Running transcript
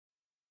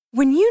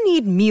When you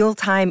need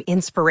mealtime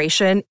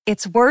inspiration,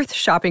 it's worth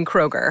shopping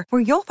Kroger,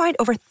 where you'll find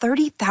over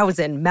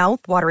 30,000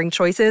 mouth-watering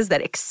choices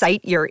that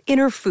excite your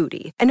inner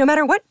foodie. And no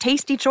matter what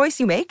tasty choice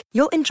you make,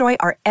 you'll enjoy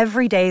our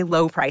everyday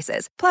low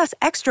prices, plus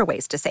extra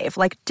ways to save,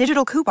 like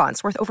digital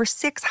coupons worth over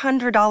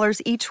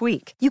 $600 each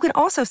week. You can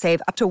also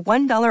save up to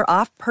 $1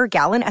 off per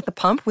gallon at the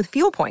pump with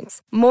fuel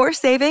points. More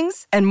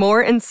savings and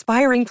more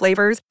inspiring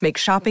flavors make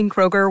shopping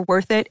Kroger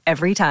worth it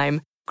every time.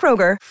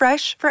 Kroger,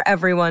 fresh for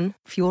everyone.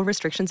 Fuel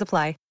restrictions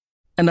apply.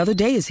 Another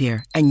day is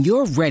here, and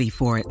you're ready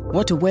for it.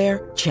 What to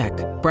wear? Check.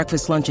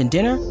 Breakfast, lunch, and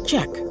dinner?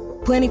 Check.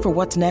 Planning for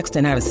what's next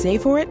and how to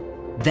save for it?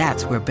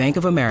 That's where Bank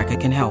of America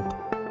can help.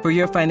 For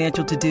your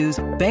financial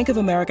to-dos, Bank of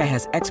America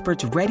has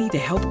experts ready to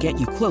help get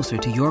you closer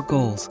to your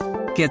goals.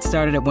 Get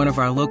started at one of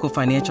our local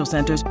financial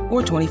centers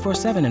or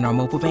 24/7 in our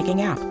mobile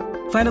banking app.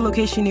 Find a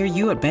location near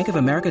you at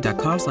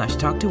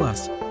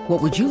bankofamerica.com/talktous.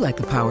 What would you like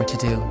the power to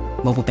do?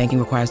 Mobile banking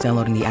requires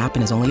downloading the app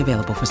and is only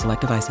available for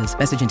select devices.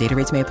 Message and data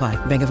rates may apply.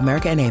 Bank of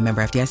America N.A.,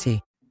 member FDIC.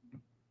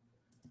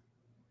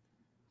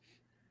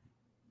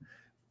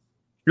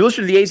 You're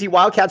listening to the AZ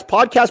Wildcats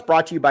podcast,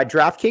 brought to you by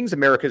DraftKings,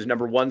 America's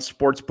 #1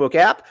 sportsbook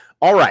app.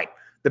 All right,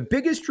 the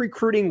biggest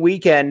recruiting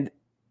weekend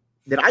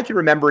that I can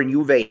remember in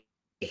U of A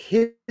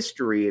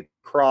history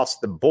across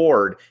the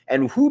board,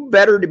 and who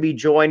better to be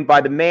joined by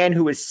the man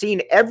who has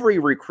seen every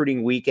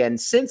recruiting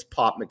weekend since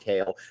Pop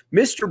McHale,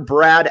 Mr.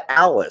 Brad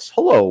Allis.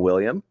 Hello,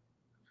 William.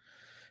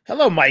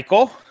 Hello,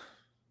 Michael.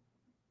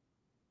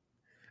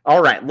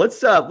 All right, let's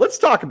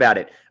talk about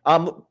it.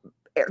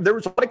 There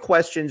was a lot of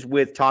questions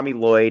with Tommy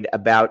Lloyd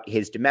about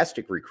his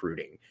domestic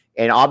recruiting.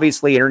 And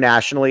obviously,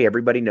 internationally,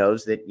 everybody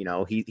knows that,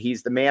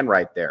 he's the man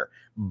right there.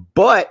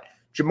 But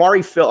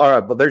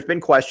there's been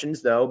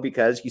questions, though,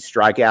 because he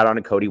strike out on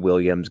a Cody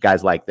Williams,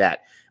 guys like that.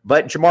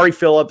 But Jamari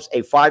Phillips,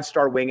 a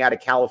 5-star wing out of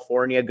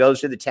California,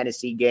 goes to the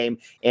Tennessee game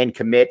and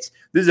commits.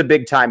 This is a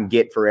big-time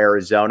get for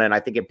Arizona, and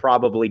I think it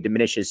probably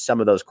diminishes some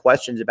of those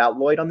questions about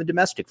Lloyd on the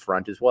domestic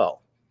front as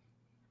well.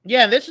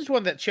 Yeah, and this is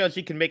one that shows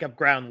he can make up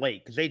ground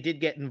late, because they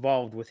did get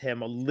involved with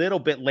him a little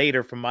bit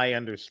later, from my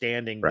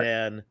understanding,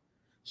 than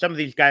some of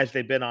these guys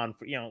they've been on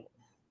for,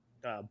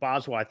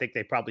 Boswell, I think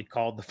they probably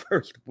called the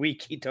first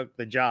week he took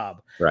the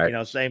job. Right.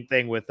 Same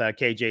thing with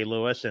KJ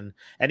Lewis and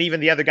even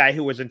the other guy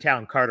who was in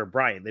town, Carter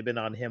Bryant. They've been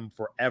on him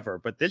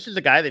forever. But this is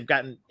a guy they've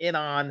gotten in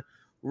on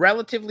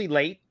relatively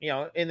late,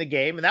 in the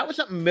game. And that was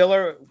something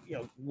Miller,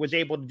 was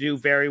able to do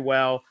very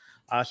well.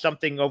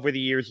 Something over the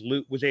years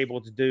Lute was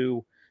able to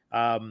do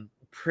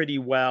pretty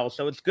well.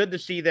 So it's good to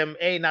see them,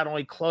 not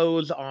only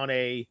close on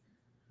a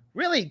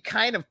really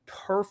kind of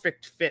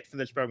perfect fit for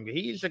this program.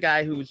 He's a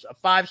guy who's a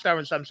 5-star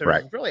in some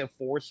circles, really a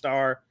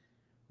 4-star,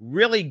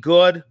 really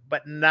good,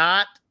 but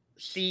not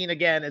seen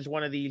again as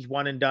one of these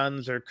one and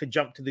dones or could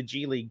jump to the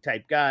G League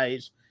type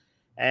guys.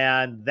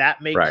 And that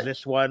makes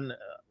this one,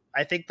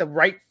 I think, the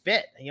right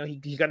fit.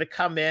 He's going to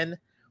come in,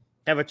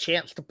 have a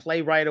chance to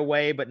play right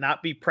away, but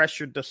not be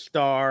pressured to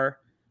star.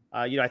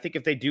 I think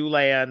if they do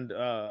land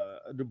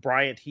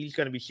Bryant, he's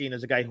going to be seen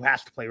as a guy who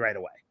has to play right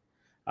away.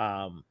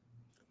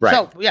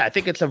 So, I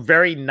think it's a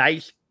very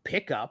nice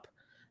pickup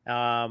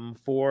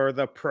for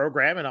the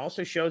program, and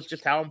also shows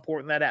just how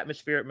important that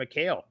atmosphere at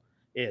McHale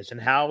is and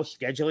how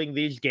scheduling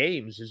these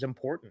games is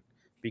important,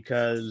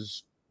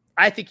 because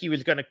I think he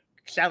was going to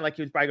sound like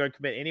he was probably going to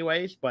commit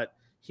anyways, but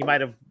he might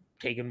have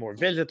taken more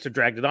visits or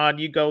dragged it on.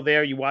 You go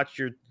there, you watch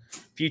your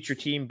future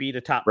team beat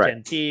a top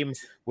 10 team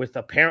with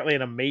apparently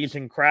an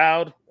amazing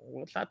crowd.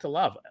 What's not to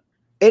love it?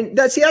 And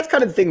that's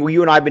kind of the thing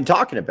you and I have been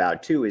talking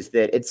about too, is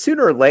that it's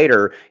sooner or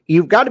later,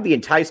 you've got to be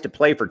enticed to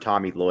play for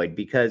Tommy Lloyd,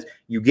 because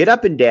you get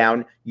up and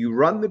down, you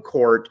run the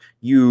court,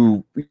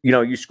 you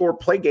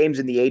play games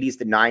in the 80s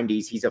to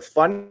 90s. He's a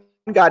fun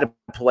guy to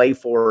play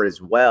for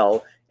as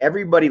well.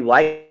 Everybody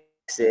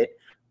likes it.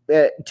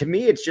 To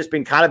me, it's just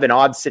been kind of an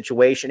odd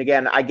situation.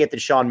 Again, I get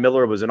that Sean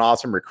Miller was an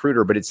awesome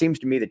recruiter, but it seems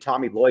to me that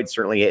Tommy Lloyd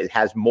certainly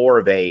has more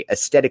of a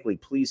aesthetically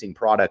pleasing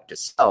product to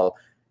sell,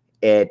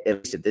 at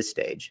least at this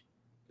stage.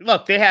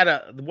 Look, they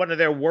had one of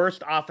their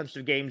worst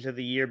offensive games of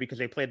the year because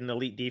they played an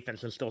elite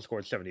defense and still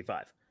scored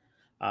 75.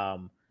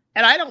 And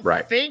I don't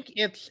think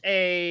it's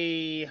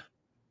a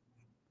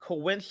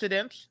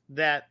coincidence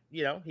that,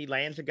 he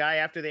lands a guy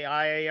after the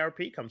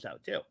IARP comes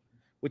out too,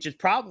 which is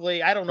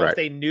probably, I don't know if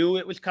they knew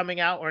it was coming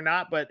out or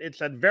not, but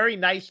it's a very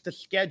nice to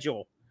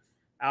schedule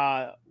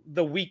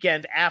the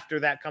weekend after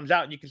that comes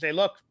out. And you can say,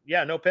 look,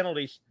 no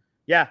penalties.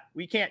 Yeah,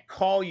 we can't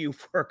call you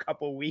for a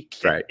couple of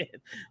weeks.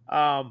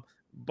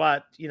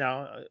 But,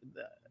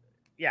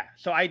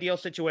 so ideal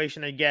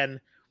situation.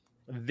 Again,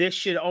 this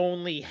should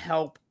only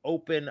help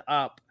open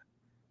up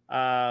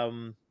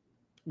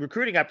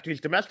recruiting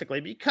opportunities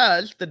domestically,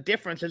 because the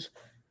difference is,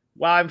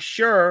 while I'm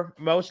sure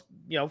most,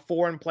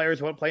 foreign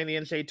players won't play in the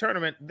NCAA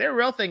tournament, their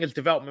real thing is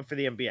development for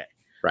the NBA.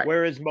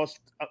 Whereas most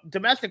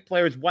domestic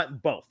players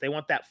want both. They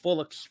want that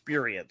full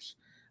experience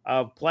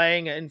of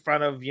playing in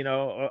front of,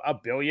 a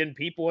billion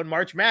people in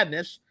March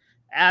Madness,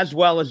 as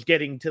well as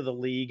getting to the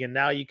league. And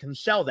now you can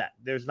sell that.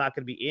 There's not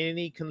going to be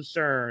any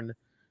concern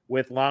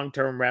with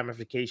long-term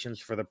ramifications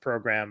for the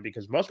program,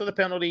 because most of the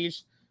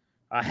penalties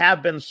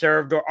have been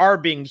served or are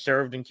being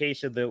served in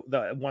case of the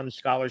one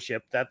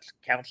scholarship that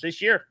counts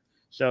this year.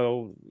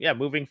 So, yeah,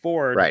 moving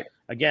forward, right.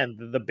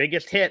 Again, the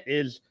biggest hit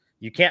is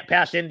you can't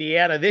pass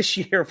Indiana this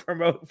year for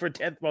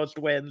 10th most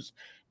wins,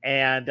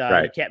 and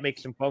you can't make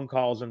some phone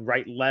calls and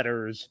write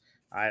letters.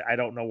 I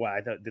don't know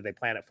why. Did they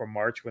plan it for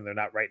March when they're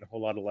not writing a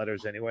whole lot of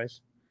letters anyways?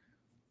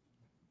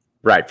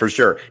 Right, for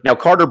sure. Now,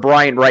 Carter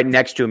Bryant right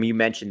next to him, you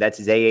mentioned that's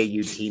his AAU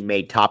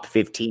teammate, top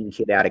 15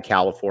 kid out of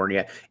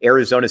California.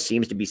 Arizona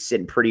seems to be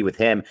sitting pretty with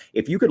him.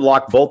 If you could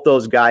lock both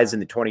those guys in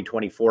the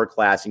 2024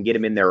 class and get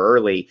them in there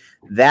early,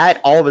 that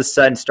all of a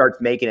sudden starts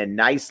making a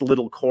nice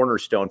little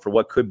cornerstone for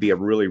what could be a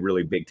really,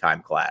 really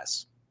big-time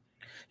class.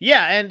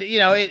 Yeah, and,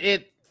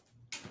 it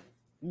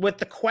with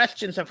the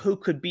questions of who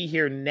could be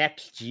here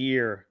next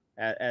year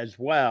as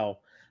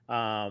well,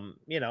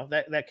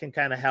 that can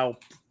kind of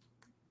help.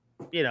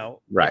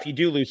 If you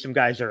do lose some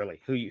guys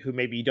early who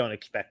maybe you don't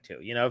expect to,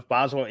 if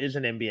Boswell is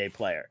an NBA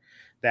player,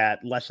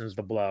 that lessens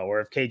the blow,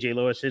 or if KJ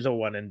Lewis is a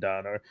one and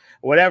done or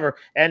whatever.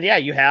 And yeah,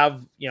 you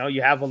have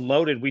a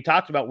loaded, we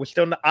talked about, we're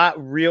still not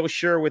real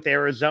sure with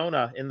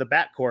Arizona in the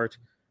backcourt.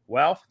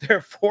 Well, their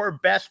 4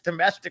 best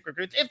domestic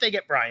recruits, if they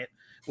get Bryant,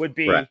 would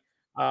be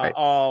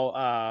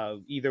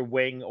all either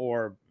wing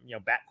or,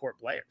 backcourt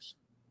players.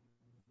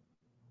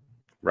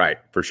 Right.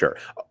 For sure.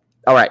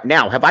 All right.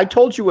 Now, have I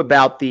told you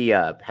about the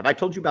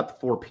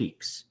Four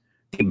Peaks,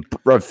 the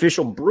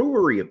official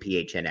brewery of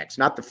PHNX,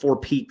 not the Four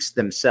Peaks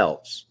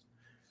themselves?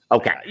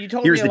 Okay. You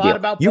told me a lot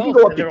about you both, can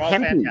go up to they're all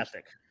Tempe.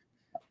 fantastic.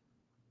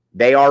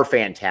 They are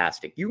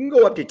fantastic. You can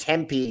go up to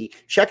Tempe,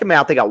 check them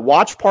out. They got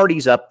watch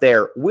parties up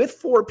there with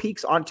Four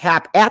Peaks on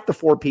tap at the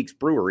Four Peaks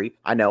Brewery.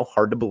 I know,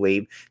 hard to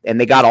believe.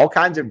 And they got all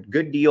kinds of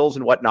good deals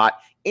and whatnot.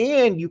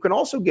 And you can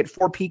also get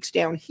Four Peaks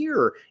down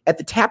here at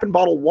the Tap and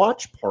Bottle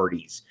watch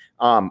parties.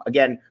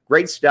 Again,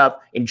 great stuff.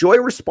 Enjoy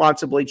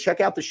responsibly.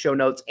 Check out the show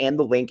notes and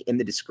the link in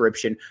the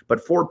description.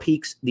 But Four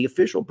Peaks, the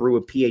official brew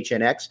of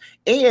PHNX,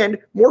 and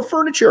more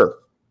furniture.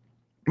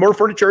 More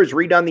Furniture has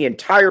redone the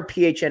entire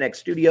PHNX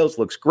studios.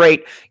 Looks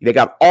great. They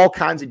got all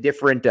kinds of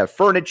different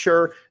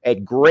furniture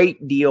at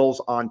great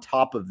deals on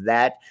top of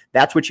that.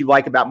 That's what you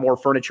like about More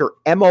Furniture.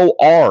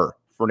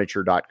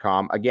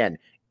 MORfurniture.com. Again,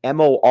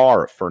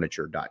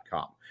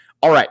 MORfurniture.com.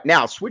 All right,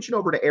 now switching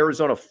over to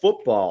Arizona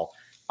football.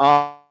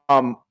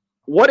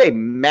 What a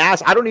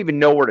mass. I don't even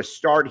know where to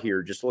start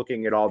here, just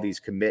looking at all these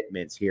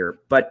commitments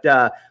here. But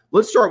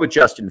let's start with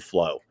Justin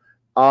Flo.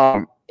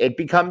 It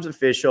becomes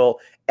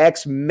official.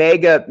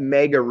 Mega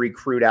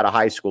recruit out of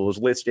high school is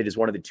listed as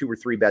one of the 2 or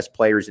 3 best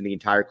players in the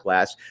entire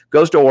class.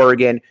 Goes to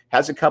Oregon,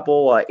 has a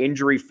couple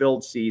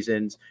injury-filled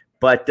seasons,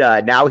 but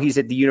now he's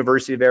at the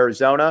University of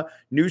Arizona.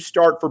 New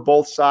start for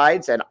both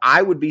sides, and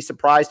I would be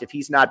surprised if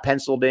he's not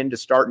penciled in to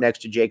start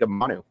next to Jacob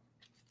Manu.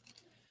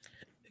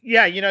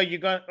 Yeah, you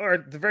got, or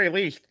at the very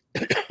least,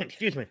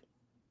 excuse me,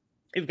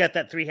 you've got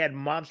that 3-head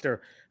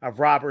monster of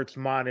Roberts,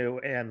 Manu,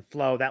 and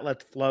Flo. That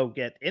lets Flo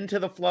get into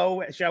the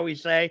flow, shall we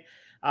say.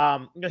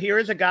 Here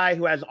is a guy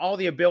who has all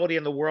the ability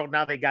in the world.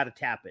 Now they got to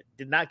tap it.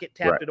 Did not get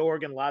tapped at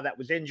Oregon. A lot of that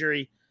was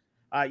injury.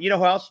 You know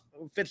who else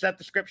fits that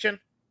description?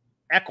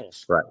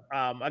 Eccles. Right.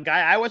 A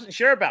guy I wasn't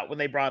sure about when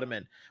they brought him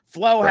in.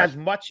 Flo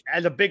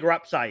has a bigger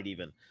upside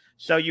even.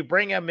 So you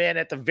bring him in,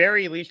 at the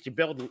very least, you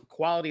build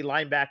quality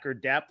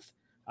linebacker depth.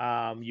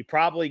 You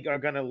probably are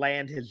going to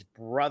land his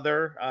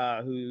brother,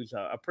 who's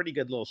a pretty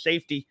good little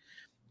safety.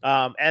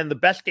 And the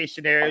best case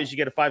scenario is you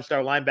get a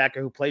 5-star linebacker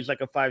who plays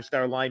like a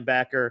 5-star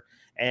linebacker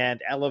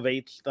and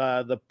elevates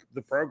the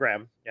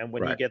program. And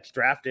when he gets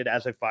drafted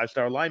as a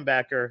 5-star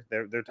linebacker,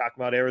 they're talking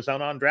about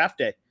Arizona on draft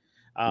day.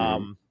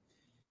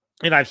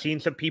 And I've seen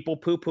some people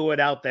poo-poo it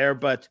out there,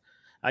 but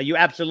you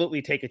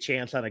absolutely take a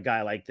chance on a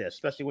guy like this,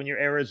 especially when you're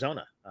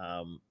Arizona.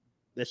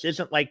 This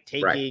isn't like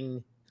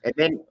taking and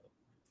then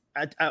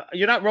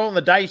you're not rolling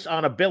the dice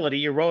on ability,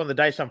 you're rolling the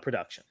dice on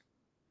production.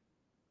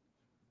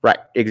 Right,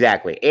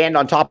 exactly. And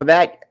on top of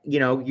that,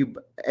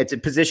 it's a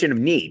position of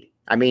need.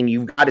 I mean,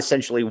 you've got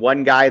essentially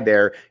one guy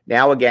there.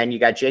 Now, again, you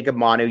got Jacob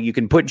Manu. You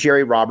can put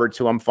Jerry Roberts,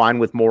 who I'm fine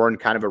with, more in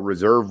kind of a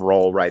reserve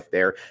role right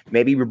there.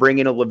 Maybe we bring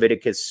in a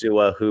Leviticus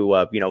Sua, who,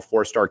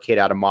 4-star kid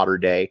out of Mater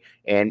Dei,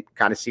 and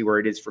kind of see where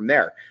it is from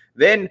there.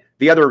 Then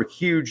the other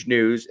huge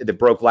news that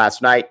broke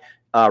last night,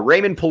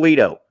 Raymond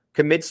Polito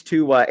commits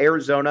to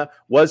Arizona,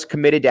 was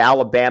committed to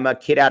Alabama,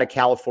 kid out of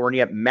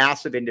California,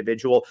 massive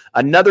individual.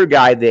 Another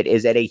guy that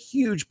is at a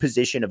huge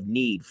position of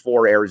need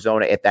for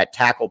Arizona at that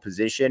tackle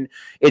position.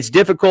 It's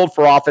difficult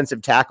for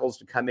offensive tackles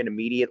to come in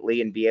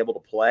immediately and be able to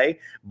play,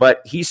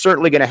 but he's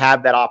certainly going to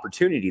have that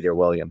opportunity there,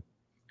 William.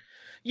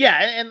 Yeah,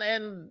 and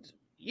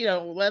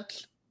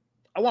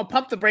I want to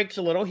pump the brakes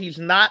a little. He's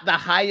not the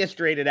highest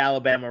rated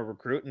Alabama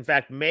recruit. In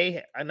fact,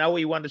 I know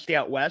he wanted to stay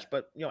out west,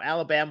 but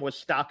Alabama was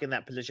stuck in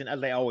that position,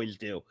 as they always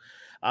do.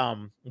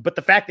 But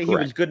the fact that he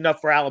was good enough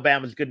for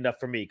Alabama is good enough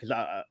for me. Because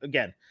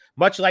again,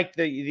 much like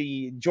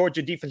the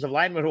Georgia defensive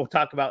lineman we'll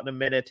talk about in a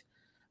minute,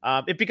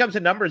 it becomes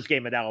a numbers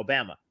game at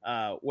Alabama,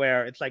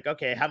 where it's like,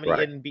 okay, how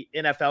many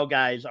NFL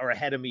guys are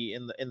ahead of me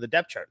in the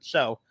depth chart?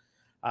 So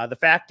the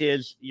fact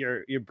is,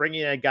 you're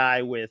bringing a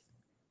guy with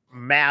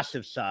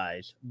massive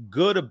size,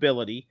 good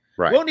ability.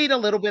 Right. We'll need a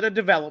little bit of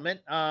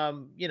development.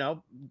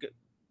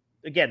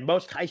 Again,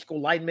 most high school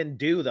linemen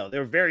do, though.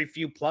 There are very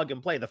few plug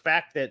and play. The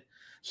fact that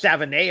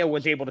Savanea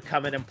was able to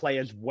come in and play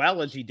as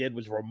well as he did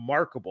was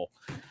remarkable.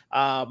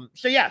 So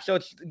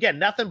it's, again,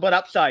 nothing but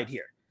upside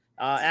here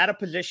at a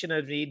position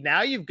of need.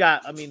 Now you've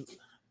got,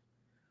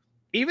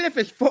 even if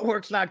his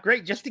footwork's not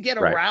great, just to get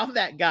around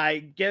that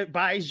guy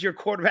buys your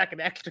quarterback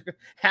an extra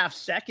half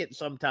second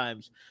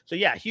sometimes. So,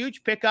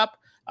 huge pickup.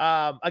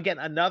 Again,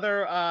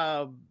 another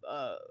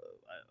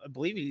I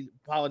believe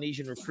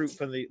Polynesian recruit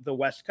from the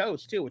West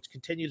Coast too, which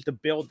continues to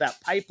build that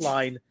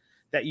pipeline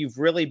that you've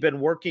really been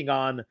working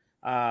on,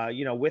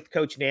 with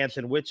Coach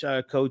Nansen, with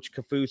Coach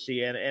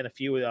Kafusi and a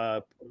few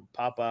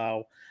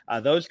Papa,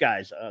 those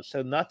guys.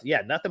 So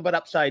nothing but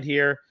upside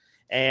here.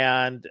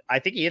 And I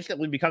think he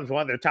instantly becomes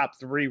one of their top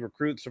 3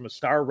 recruits from a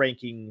star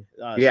ranking.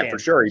 For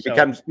sure. He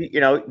becomes,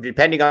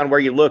 depending on where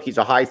you look, he's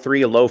a high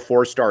 3, a low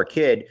 4-star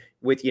kid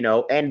with,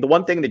 and the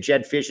one thing that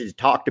Jedd Fisch has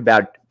talked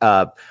about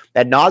ad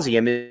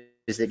nauseum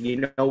is that,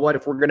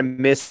 if we're going to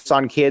miss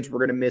on kids, we're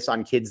going to miss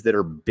on kids that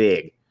are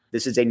big.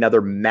 This is another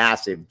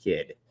massive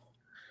kid.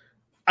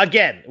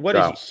 Again, what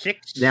is he?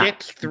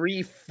 6'6",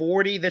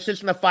 340. This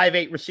isn't a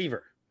 5'8"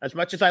 receiver. As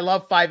much as I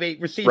love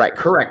 5'8" receivers. Right,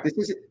 correct.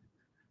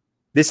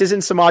 This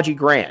isn't Samaji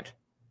Grant.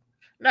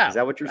 No. Is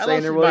that what you're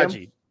saying there,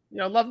 William?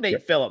 Love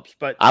Nate Phillips,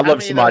 but I love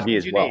Samaji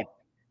as well.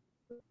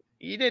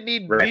 You didn't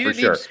need,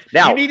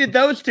 you needed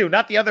those 2,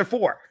 not the other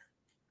 4.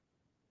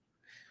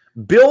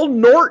 Bill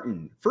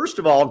Norton. First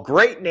of all,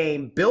 great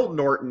name. Bill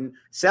Norton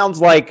sounds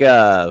like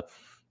I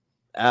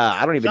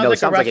don't even know.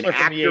 Sounds like an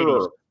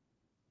actor.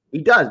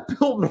 He does.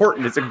 Bill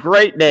Norton is a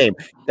great name.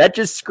 That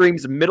just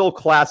screams middle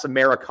class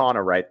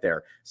Americana right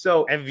there.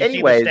 So,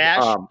 anyways,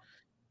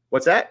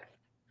 what's that?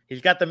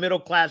 He's got the middle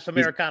class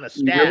Americana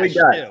stash. He really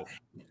does. Too.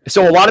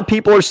 So a lot of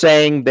people are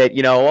saying that,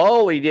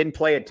 he didn't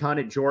play a ton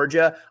at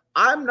Georgia.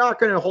 I'm not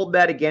going to hold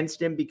that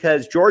against him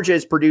because Georgia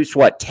has produced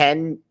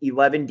 10,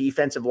 11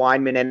 defensive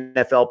linemen,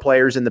 NFL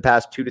players in the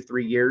past 2 to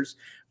 3 years.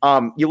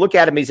 You look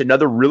at him, he's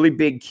another really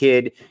big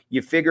kid.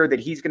 You figure that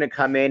he's going to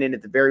come in and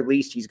at the very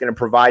least, he's going to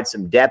provide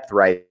some depth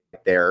right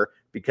there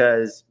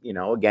because,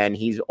 again,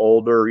 he's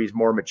older, he's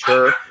more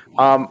mature.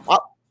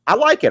 I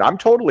like it. I'm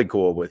totally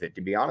cool with it,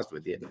 to be honest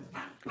with you.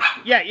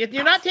 Yeah,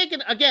 you're not taking,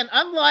 again,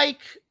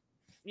 unlike,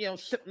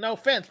 no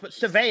offense, but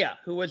Savea,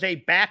 who was a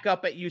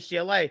backup at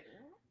UCLA,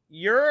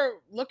 you're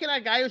looking at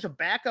a guy who's a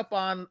backup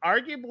on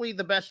arguably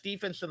the best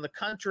defense in the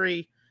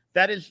country.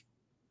 That is,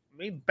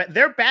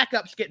 their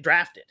backups get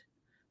drafted.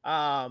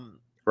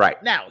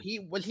 Right. Now,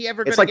 was he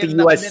ever going to get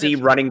the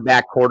USC running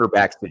back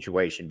quarterback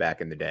situation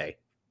back in the day.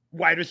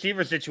 Wide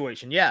receiver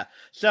situation, yeah.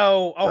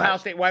 So Ohio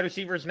State wide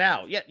receivers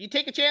now. Yeah, you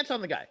take a chance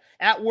on the guy.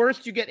 At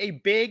worst, you get a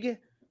big,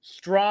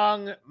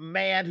 strong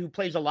man who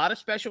plays a lot of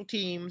special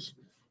teams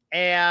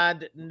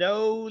and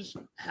knows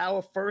how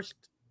a first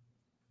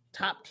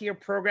top-tier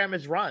program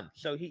is run.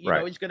 So he's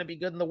going to be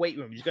good in the weight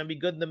room. He's going to be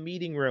good in the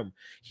meeting room.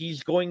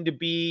 He's going to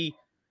be,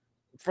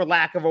 for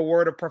lack of a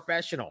word, a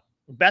professional.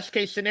 Best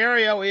case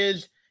scenario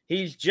is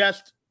he's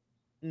just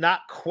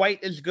not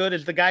quite as good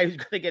as the guy who's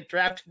going to get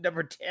drafted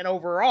number 10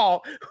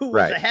 overall, who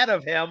was ahead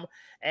of him,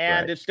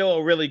 and is still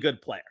a really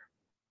good player.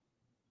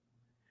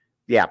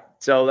 Yeah.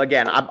 So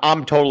again,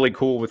 I'm totally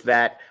cool with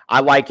that.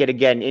 I like it.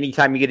 Again,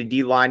 anytime you get a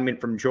D lineman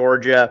from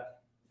Georgia,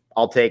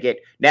 I'll take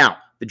it. Now,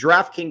 the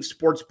DraftKings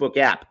Sportsbook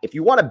app. If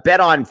you want to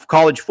bet on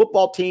college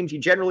football teams, you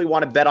generally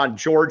want to bet on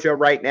Georgia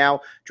right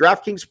now.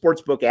 DraftKings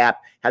Sportsbook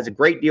app has a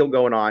great deal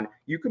going on.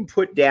 You can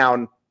put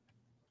down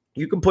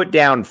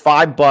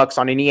 $5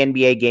 on any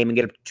NBA game and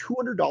get up to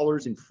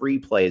 $200 in free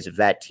plays if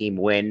that team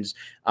wins.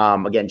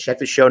 Again, check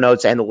the show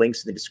notes and the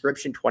links in the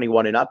description.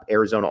 21 and up,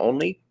 Arizona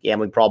only.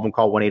 Gambling problem,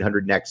 call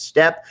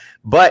 1-800-NEXT-STEP.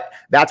 But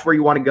that's where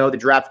you want to go, the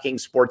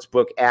DraftKings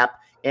Sportsbook app.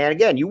 And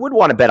again, you would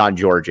want to bet on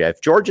Georgia. If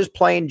Georgia's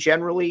playing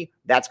generally,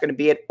 that's going to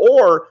be it.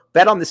 Or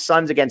bet on the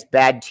Suns against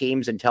bad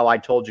teams until I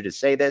told you to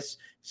say this.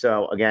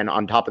 So again,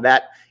 on top of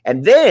that.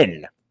 And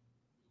then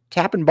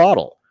Tap and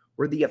Bottle.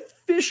 We're the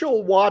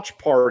official watch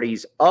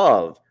parties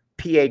of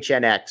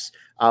PHNX.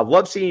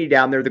 Love seeing you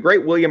down there. The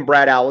great William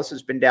Brad Alice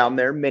has been down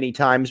there many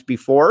times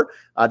before.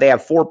 They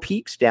have Four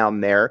Peaks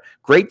down there.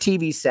 Great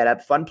TV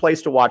setup. Fun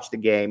place to watch the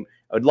game.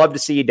 I would love to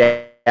see you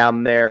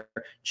down there.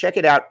 Check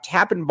it out.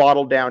 Tap and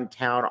Bottle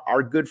downtown.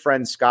 Our good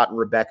friends Scott and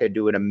Rebecca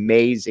do an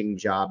amazing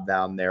job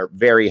down there.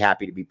 Very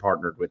happy to be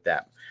partnered with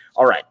them.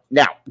 All right.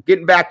 Now,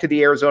 getting back to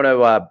the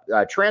Arizona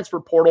transfer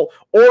portal,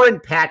 Oren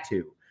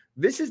Patu.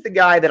 This is the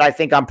guy that I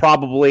think I'm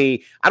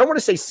probably, I don't want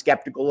to say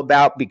skeptical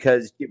about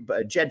because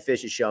Jedd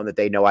Fisch has shown that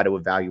they know how to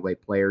evaluate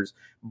players.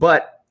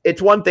 But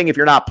it's one thing if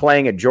you're not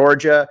playing at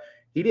Georgia.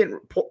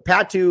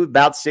 Patu,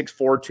 about 6'4",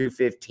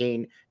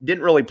 215,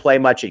 didn't really play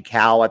much at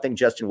Cal. I think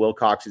Justin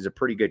Wilcox is a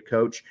pretty good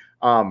coach.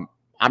 I'm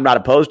not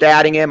opposed to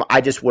adding him.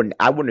 I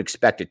wouldn't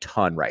expect a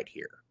ton right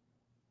here.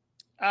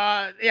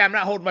 I'm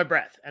not holding my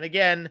breath. And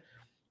again,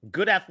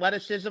 good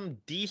athleticism,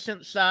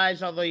 decent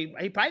size, although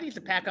he probably needs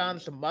to pack on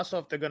some muscle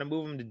if they're going to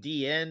move him to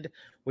D end,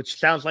 which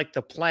sounds like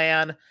the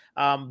plan.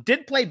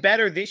 Did play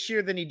better this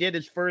year than he did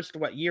his first,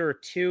 year or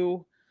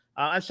two.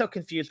 I'm so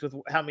confused with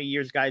how many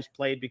years guys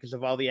played because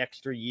of all the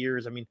extra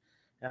years. I mean,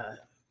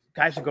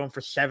 guys are going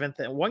for 7th.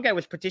 And one guy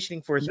was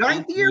petitioning for his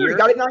 9th year. He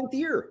got it 9th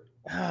year.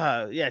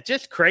 Yeah,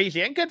 just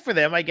crazy and good for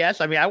them, I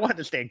guess. I mean, I wanted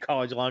to stay in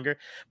college longer,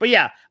 but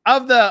yeah,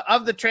 of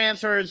the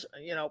transfers,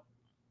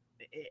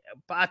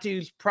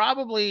 Batu's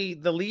probably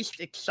the least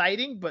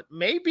exciting, but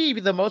maybe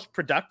the most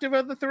productive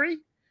of the three.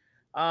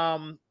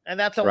 And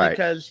that's only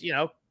because,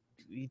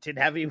 he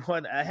didn't have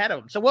anyone ahead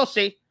of him. So we'll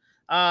see.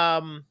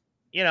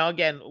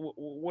 Again,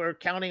 we're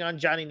counting on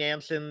Johnny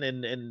Nansen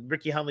and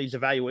Ricky Hundley's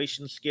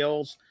evaluation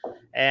skills.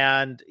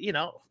 And,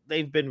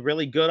 they've been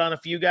really good on a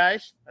few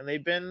guys, and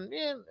they've been,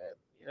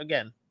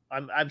 again,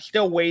 I'm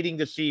still waiting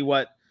to see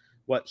what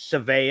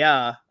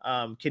Savea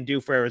can do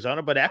for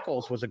Arizona, but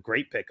Eccles was a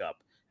great pickup.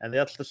 And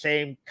that's the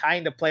same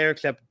kind of player,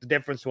 except the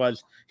difference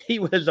was he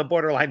was a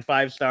borderline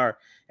 5-star,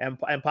 and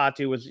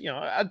Patu was,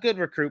 a good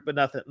recruit, but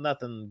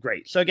nothing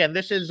great. So again,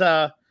 this is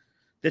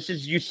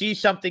you see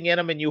something in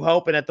him and you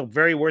hope, and at the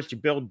very worst, you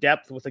build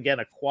depth with, again,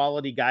 a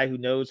quality guy who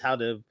knows how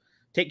to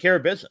take care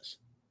of business.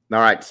 All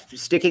right,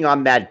 sticking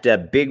on that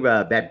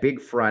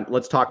big front,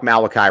 let's talk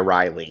Malachi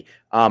Riley.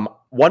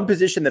 One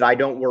position that I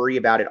don't worry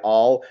about at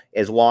all,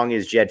 as long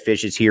as Jedd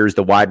Fisch is here, is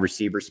the wide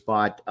receiver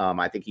spot.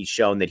 I think he's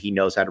shown that he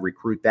knows how to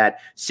recruit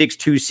that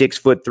 6'2",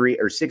 6'3",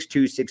 or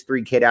 6'2",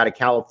 6'3" kid out of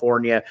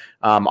California.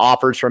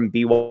 Offers from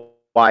BYU,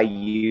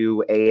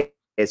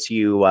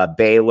 ASU,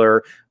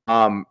 Baylor.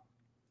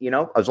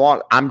 As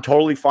long, I'm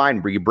totally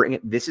fine. Where you bring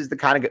it, this is the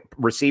kind of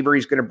receiver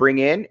he's going to bring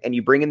in, and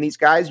you bring in these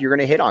guys, you're going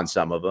to hit on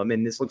some of them.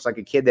 And this looks like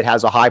a kid that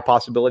has a high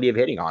possibility of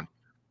hitting on.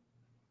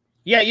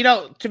 Yeah,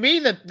 to me,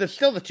 the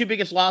still the two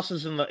biggest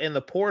losses in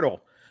the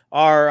portal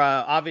are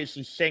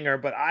obviously Singer,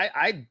 but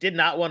I did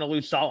not want to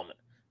lose Solomon.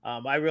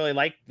 I really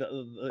like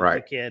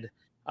the kid.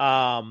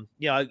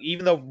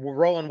 Even though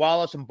Roland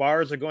Wallace and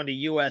Bars are going to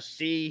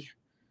USC,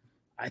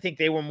 I think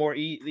they were more,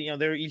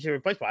 they're easier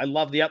replaceable. I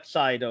love the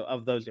upside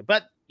of those,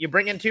 but you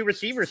bring in 2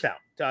 receivers out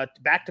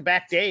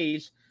back-to-back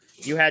days.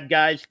 You had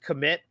guys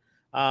commit.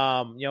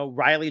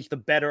 Riley's the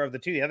better of the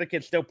two. The other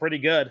kid's still pretty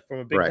good from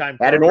a big-time.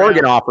 Had an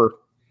Oregon offer.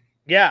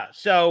 Yeah,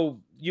 so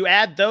you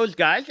add those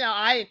guys. Now,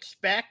 I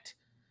expect,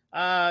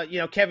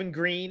 Kevin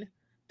Green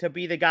to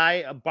be the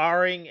guy,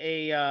 barring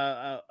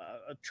a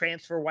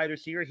transfer wide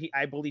receiver.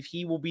 I believe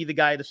he will be the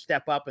guy to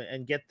step up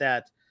and get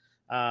that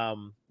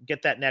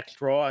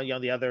next role.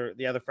 The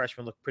other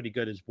freshmen look pretty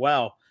good as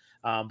well.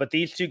 But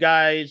these two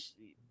guys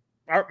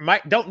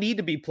don't need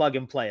to be plug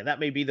and play, and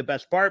that may be the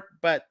best part.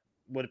 But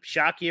would it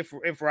shock you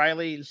if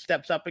Riley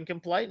steps up and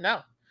can play?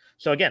 No.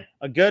 So again,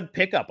 a good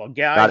pickup of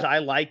guys I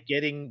like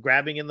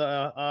grabbing in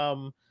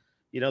the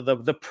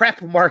the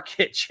prep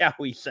market, shall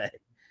we say?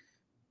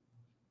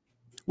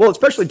 Well,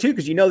 especially too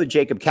because that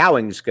Jacob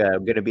Cowing's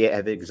going to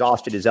have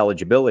exhausted his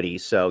eligibility,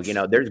 so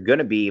there's going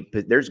to be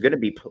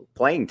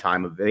playing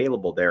time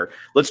available there.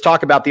 Let's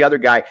talk about the other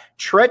guy,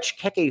 Trech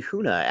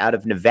Kekehuna out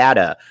of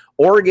Nevada.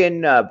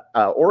 Oregon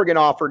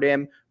offered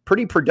him,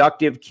 pretty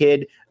productive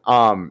kid.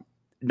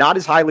 Not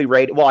as highly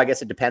rated. Well, I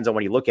guess it depends on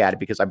when you look at it,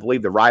 because I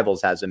believe the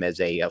Rivals has him as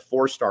a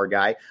 4-star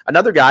guy.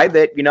 Another guy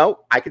that,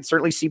 I could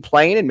certainly see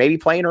playing and maybe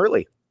playing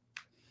early.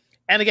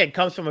 And again,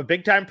 comes from a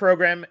big time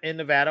program in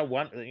Nevada.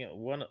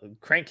 One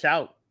cranks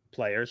out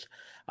players.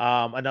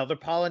 Another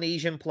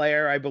Polynesian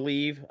player, I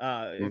believe,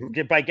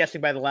 by guessing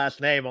by the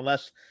last name,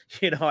 unless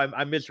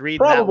I'm misreading.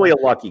 Probably a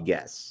lucky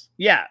guess.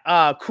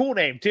 Yeah, cool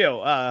name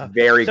too.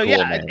 Very cool.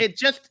 Name. It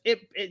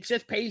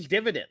just pays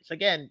dividends.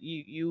 Again,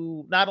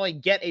 you not only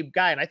get a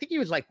guy, and I think he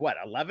was like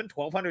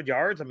 1,100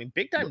 yards. I mean,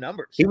 big time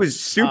numbers. He was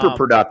super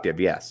productive.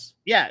 Yes.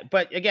 Yeah,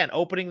 but again,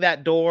 opening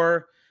that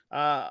door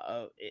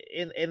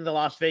in the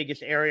Las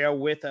Vegas area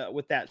with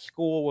that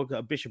school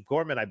with Bishop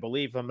Gorman, I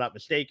believe, if I'm not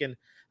mistaken.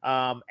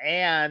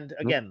 And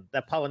again,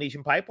 that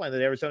Polynesian pipeline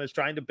that Arizona is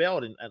trying to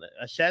build. And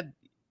I said,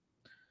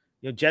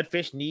 Jedd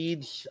Fisch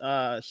needs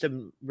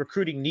some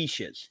recruiting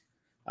niches.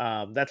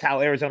 That's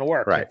how Arizona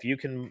works. Right. If you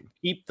can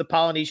keep the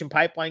Polynesian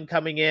pipeline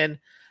coming in,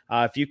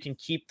 if you can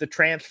keep the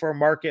transfer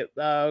market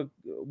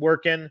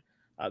working,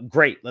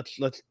 great.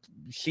 Let's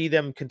see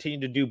them continue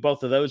to do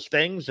both of those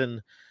things,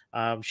 and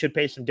should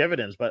pay some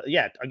dividends. But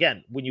yeah,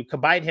 again, when you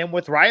combine him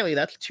with Riley,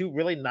 that's two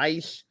really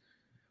nice.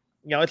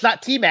 It's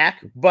not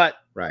T-Mac, but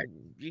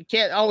you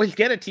can't always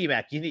get a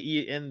T-Mac.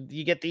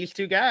 You get these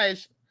two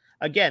guys,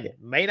 again,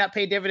 may not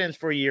pay dividends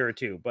for a year or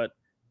two, but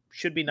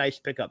should be nice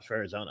pickups for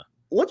Arizona.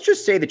 Let's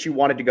just say that you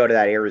wanted to go to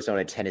that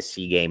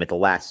Arizona-Tennessee game at the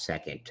last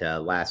second,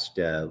 last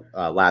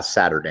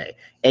Saturday,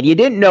 and you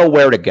didn't know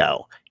where to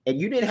go. And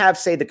you didn't have,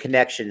 say, the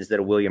connections that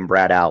a William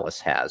Brad Alice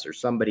has or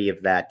somebody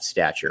of that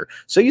stature.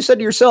 So you said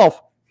to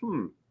yourself,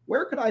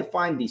 where could I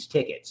find these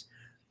tickets?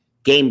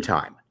 Game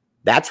Time.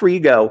 That's where you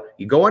go.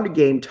 You go onto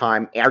Game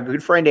Time. Our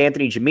good friend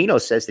Anthony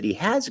Gimino says that he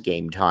has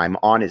Game Time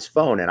on his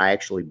phone, and I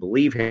actually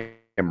believe him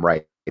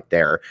right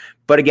there.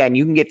 But again,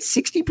 you can get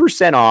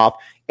 60% off,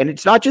 and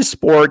it's not just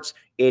sports.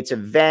 It's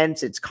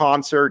events. It's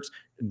concerts.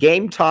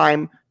 Game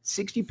Time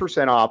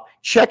 60% off.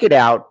 Check it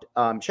out.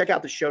 Check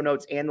out the show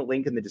notes and the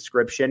link in the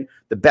description.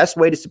 The best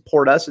way to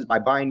support us is by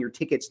buying your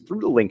tickets through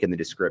the link in the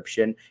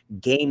description.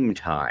 Game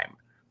Time.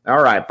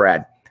 All right,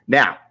 Brad.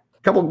 Now,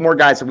 a couple more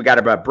guys that we got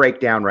to break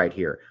down right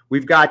here.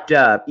 We've got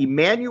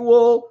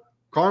Emmanuel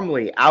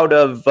Carmley out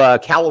of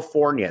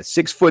California,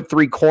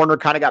 6'3" corner,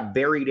 kind of got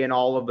buried in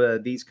all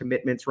of these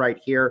commitments right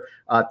here.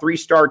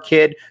 3-star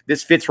kid.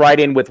 This fits right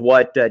in with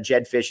what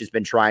Jedd Fisch has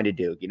been trying to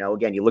do. You know,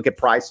 again, you look at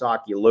Prysock,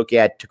 you look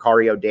at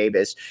Tacario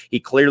Davis.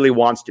 He clearly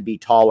wants to be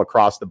tall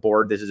across the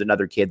board. This is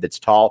another kid that's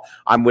tall.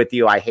 I'm with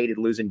you. I hated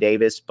losing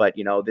Davis, but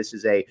you know, this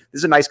is a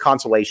nice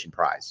consolation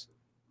prize.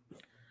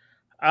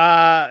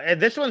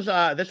 And this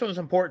one's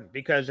important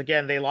because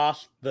again, they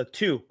lost the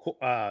two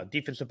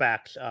defensive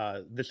backs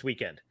this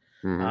weekend.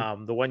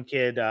 Mm-hmm. The one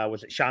kid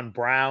was it Sean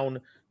Brown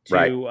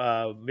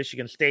to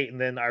Michigan State, and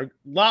then our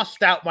lost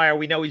Stoutmire.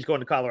 We know he's going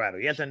to Colorado.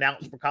 He hasn't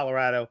announced for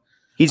Colorado.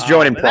 He's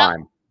joining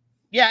Prime.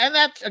 And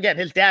that's again,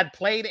 his dad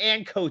played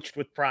and coached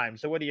with Prime.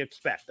 So what do you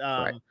expect?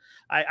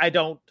 I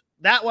don't.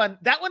 That one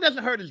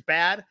doesn't hurt as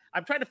bad.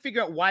 I'm trying to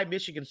figure out why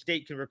Michigan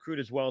State can recruit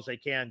as well as they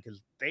can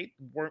because they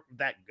weren't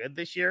that good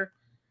this year.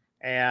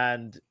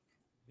 And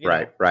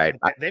right.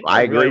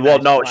 I agree. Really well,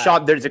 nice no, class.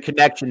 Sean, there's a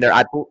connection there.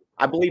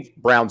 I believe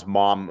Brown's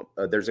mom.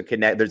 There's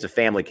a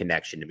family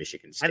connection to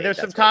Michigan State. And there's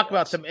some talk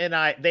about some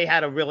NIL. They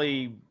had a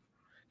really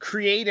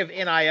creative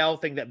NIL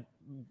thing that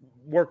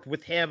worked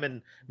with him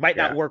and might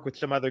not work with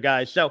some other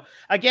guys. So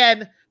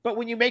again, but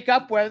when you make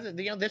up whether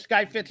this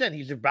guy fits in,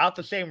 he's about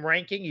the same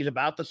ranking, he's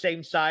about the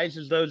same size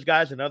as those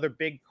guys, another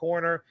big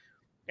corner.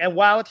 And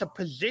while it's a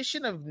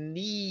position of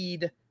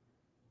need,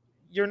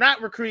 you're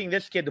not recruiting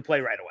this kid to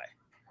play right away.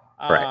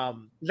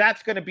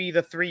 That's going to be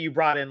the three you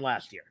brought in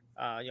last year.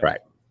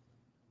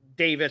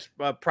 Davis,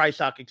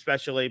 Prysock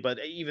especially, but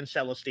even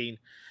Celestine.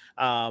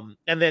 And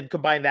then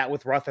combine that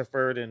with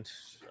Rutherford and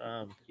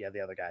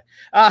the other guy.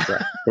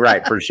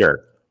 Right, for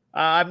sure.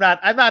 I'm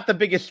not the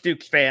biggest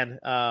Stooks fan.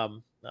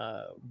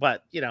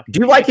 But you know. Do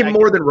you like him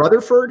more than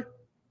Rutherford?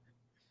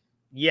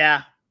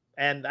 Yeah.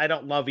 And I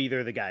don't love either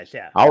of the guys.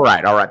 Yeah. All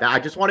right. I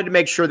just wanted to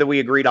make sure that we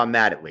agreed on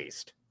that at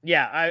least.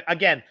 Yeah.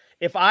 Again,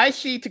 if I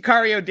see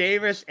Tacario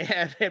Davis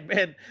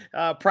and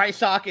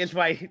Prysock is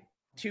my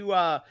two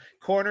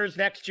corners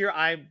next year,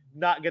 I'm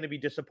not going to be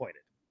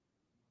disappointed.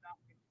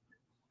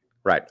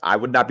 Right. I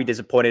would not be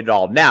disappointed at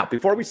all. Now,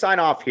 before we sign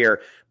off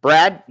here,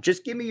 Brad,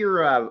 just give me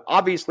your,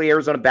 obviously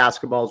Arizona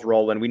basketball's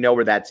rolling. We know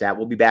where that's at.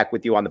 We'll be back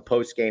with you on the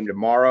post game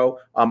tomorrow.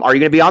 Are you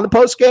going to be on the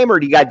post game or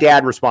do you got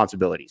dad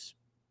responsibilities?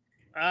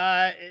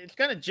 It's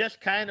going to just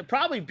kind of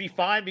probably be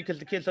fine because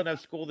the kids don't have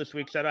school this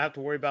week, so I don't have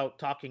to worry about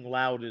talking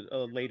loud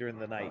later in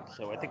the night.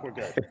 So I think we're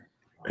good.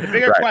 The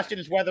bigger question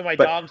is whether my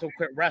dogs will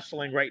quit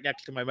wrestling right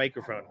next to my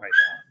microphone right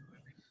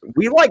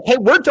now. Hey,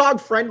 we're dog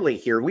friendly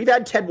here. We've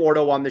had Ted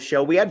Wardo on the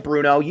show. We had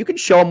Bruno. You can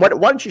show him. Why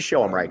don't you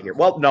show him right here?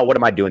 Well, no, what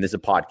am I doing? This is a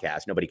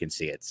podcast. Nobody can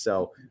see it.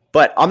 So,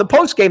 but on the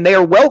post game, they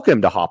are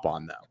welcome to hop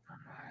on though.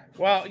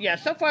 Well, yeah,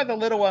 so far the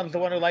little one's the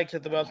one who likes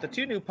it the most. The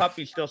two new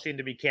puppies still seem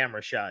to be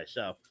camera shy,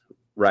 so.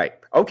 Right.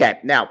 Okay.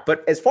 Now,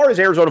 but as far as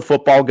Arizona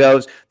football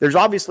goes, there's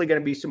obviously going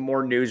to be some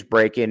more news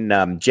breaking.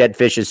 Jedd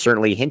Fisch has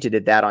certainly hinted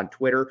at that on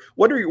Twitter.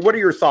 What are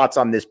your thoughts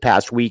on this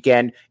past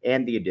weekend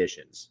and the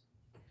additions?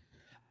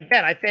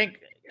 Again, I think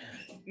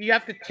you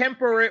have to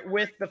temper it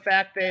with the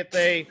fact that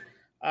they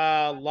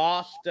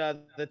lost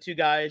the two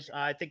guys.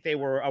 I think they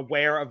were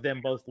aware of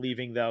them both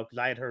leaving, though, because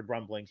I had heard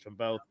rumblings from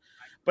both.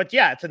 But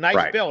yeah, it's a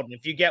nice build. And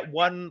if you get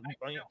one,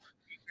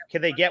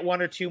 can they get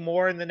one or two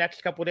more in the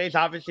next couple of days?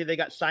 Obviously, they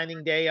got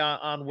signing day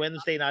on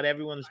Wednesday. Not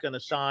everyone's going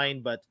to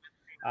sign, but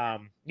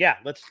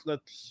let's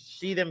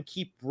see them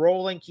keep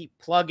rolling, keep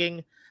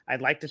plugging.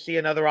 I'd like to see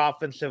another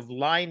offensive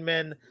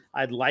lineman.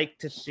 I'd like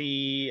to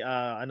see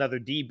another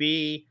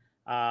DB.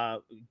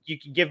 You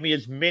can give me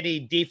as many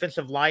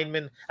defensive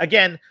linemen.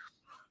 Again,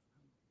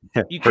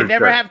 you can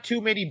never have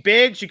too many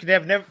bigs. You can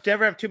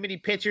never have too many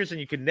pitchers, and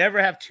you can never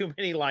have too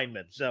many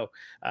linemen. So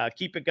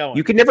keep it going.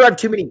 You can never have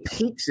too many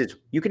peaks.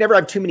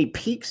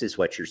 Is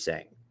what you're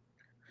saying.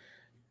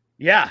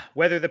 Yeah,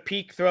 whether the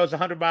peak throws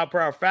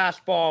 100-mile-per-hour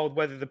fastball,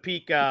 whether the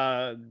peak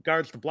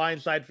guards the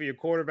blind side for your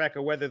quarterback,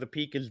 or whether the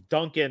peak is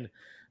dunking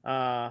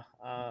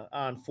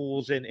on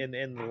fools in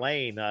the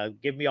lane.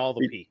 Give me all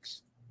the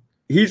peaks.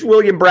 He's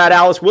William Brad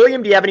Allis.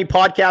 William, do you have any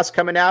podcasts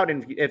coming out?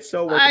 And if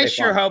so, I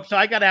sure hope so.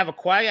 I got to have a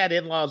quiet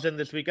in-laws in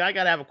this week. I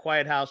got to have a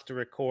quiet house to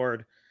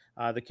record.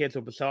 The kids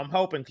will be. So I'm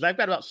hoping, because I've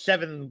got about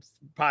 7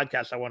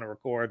 podcasts I want to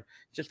record.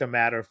 It's just a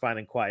matter of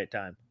finding quiet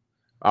time.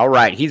 All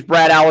right. He's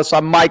Brad Allis.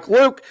 I'm Mike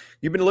Luke.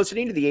 You've been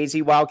listening to the AZ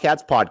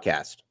Wildcats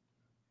podcast.